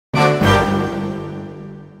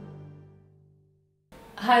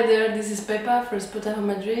Hi there, this is Pepa from Spotajo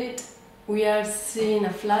Madrid. We are seeing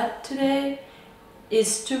a flat today.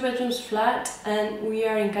 It's 2 bedrooms flat and we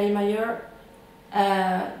are in Calle,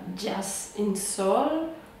 just in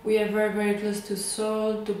Sol. We are very close to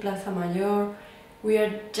Sol, to Plaza Mayor. We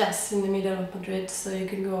are just in the middle of Madrid, so you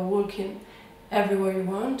can go walking everywhere you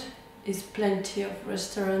want. There's plenty of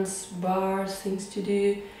restaurants, bars, things to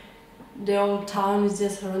do. The old town is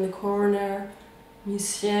just around the corner.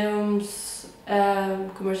 Museums,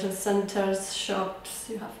 commercial centers,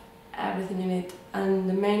 shops, you have everything you need. And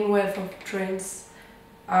the main wave of trains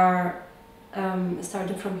are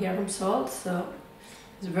starting from here, from Sol, so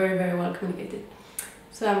it's very well communicated.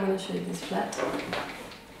 So I'm going to show you this flat.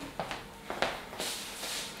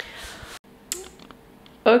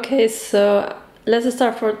 Okay, so let's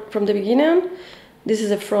start from the beginning. This is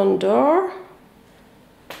the front door,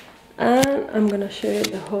 and I'm going to show you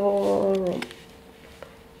the whole room.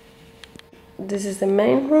 This is the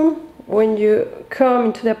main room. When you come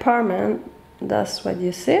into the apartment, that's what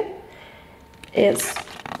you see. It's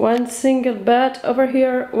one single bed over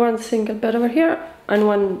here, one single bed over here, and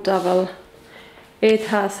one double. It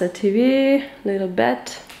has a TV, little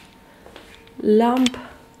bed, lamp,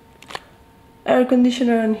 air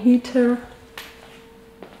conditioner and heater,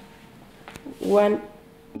 one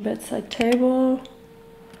bedside table,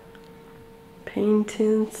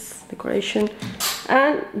 paintings, decoration.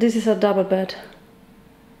 And this is a double bed,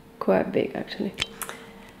 quite big actually.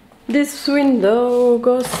 This window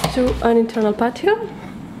goes to an internal patio,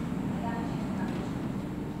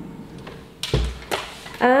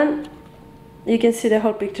 and you can see the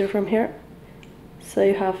whole picture from here. So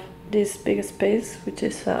you have this big space, which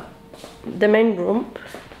is the main room,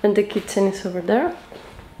 and the kitchen is over there.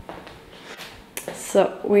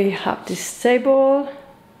 So we have this table,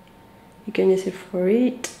 you can use it for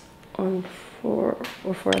eat, or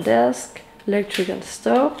for a desk, electrical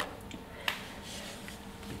stove,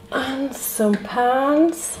 and some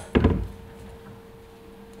pans.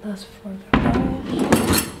 That's for the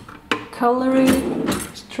rice, cutlery,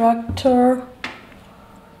 extractor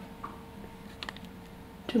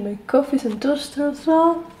to make coffees and toaster as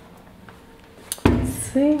well.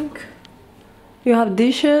 Sink. You have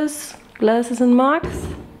dishes, glasses and mugs,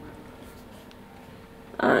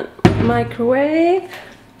 and microwave.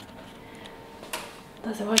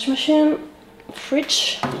 That's a wash machine,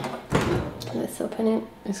 fridge. Let's open it,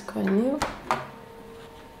 it's quite new.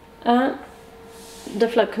 And the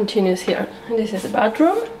flat continues here. This is the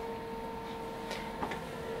bathroom.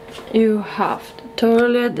 You have the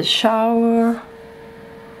toilet, the shower.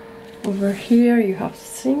 Over here you have the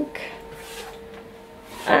sink.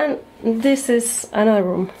 And this is another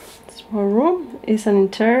room. Small room. It's an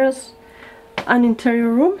interior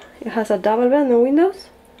room. It has a double bed, no windows.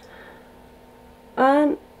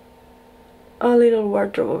 And a little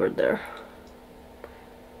wardrobe over there.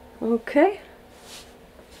 Okay,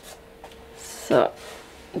 so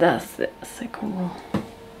that's the second room.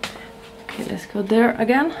 Okay, let's go there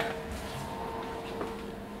again.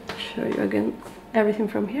 Show you again everything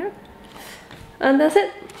from here, and that's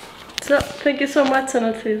it. So thank you so much, and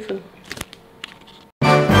I'll see you soon.